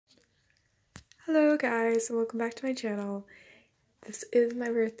Hello guys, and welcome back to my channel. This is my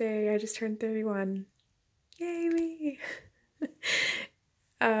birthday. I just turned 31. Yay me!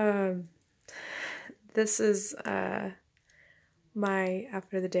 This is my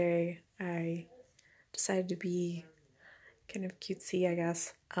outfit of the day. I decided to be kind of cutesy, I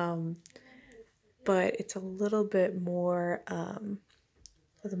guess. But it's a little bit more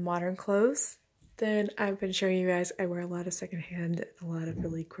with the modern clothes than I've been showing you guys. I wear a lot of secondhand, a lot of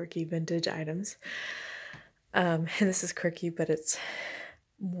really quirky vintage items. And this is quirky, but it's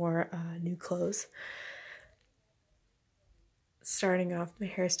more new clothes. Starting off my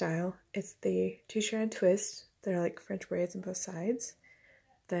hairstyle, it's the two-strand twist. They're like French braids on both sides.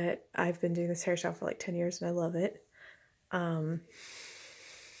 That I've been doing this hairstyle for like 10 years and I love it. And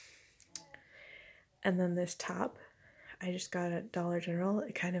then this top, I just got at Dollar General.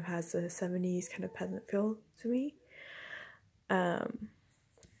 It kind of has the 70s kind of peasant feel to me.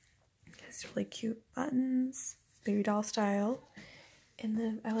 It's really cute buttons, baby doll style. And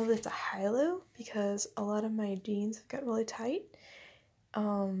then I love that it's a high-low because a lot of my jeans have got really tight.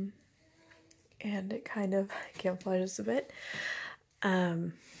 And it kind of camouflages a bit.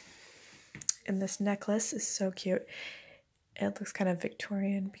 And this necklace is so cute. It looks kind of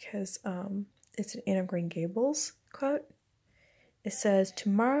Victorian because it's an Anne of Green Gables quote. It says,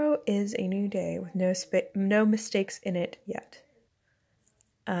 "Tomorrow is a new day with no mistakes in it yet."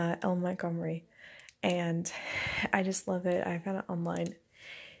 Ellen Montgomery. And I just love it. I found it online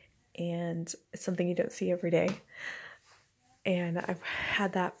and it's something you don't see every day. And I've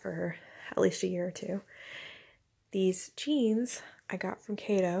had that for at least a year or two. These jeans I got from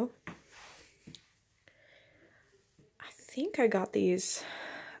Cato. I think I got these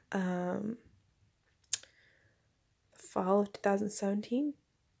fall of 2017.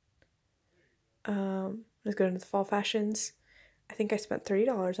 I was going to the fall fashions. I think I spent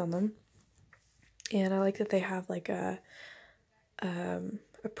 $30 on them. And I like that they have like a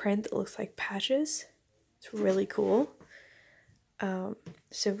print that looks like patches. It's really cool.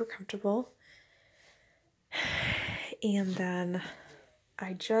 Super comfortable. And then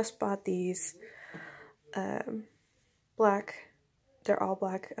I just bought these black, they're all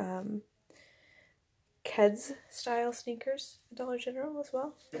black Keds style sneakers at Dollar General as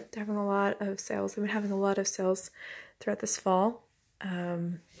well. They're having a lot of sales. They've been having a lot of sales throughout this fall.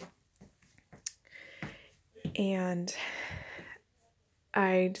 And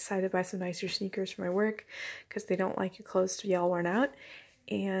I decided to buy some nicer sneakers for my work because they don't like your clothes to be all worn out.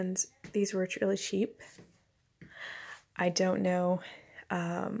 And these were really cheap. I don't know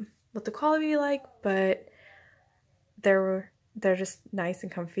what the quality will be like, but they're just nice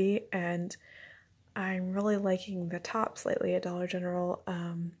and comfy, and I'm really liking the tops lately at Dollar General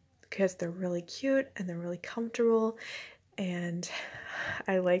because they're really cute and they're really comfortable, and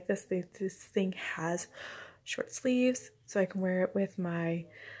I like this. This thing has short sleeves, so I can wear it with my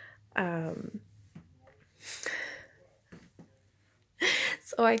so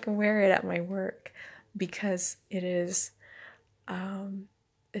I can wear it at my work because it is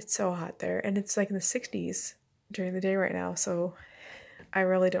it's so hot there, and it's like in the 60s during the day right now, so I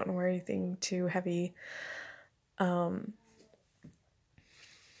really don't want to wear anything too heavy. And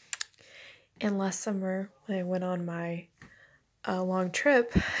last summer when I went on my long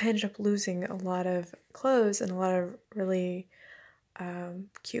trip, I ended up losing a lot of clothes and a lot of really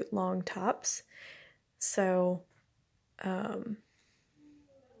cute long tops. So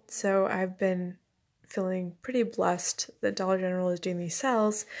I've been feeling pretty blessed that Dollar General is doing these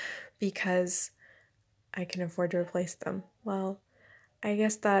sales because I can afford to replace them. Well, I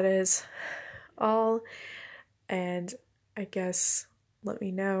guess that is all, and I guess let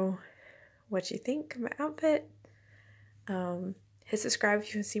me know what you think of my outfit. Hit subscribe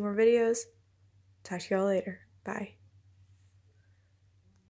if you want to see more videos. Talk to y'all later. Bye.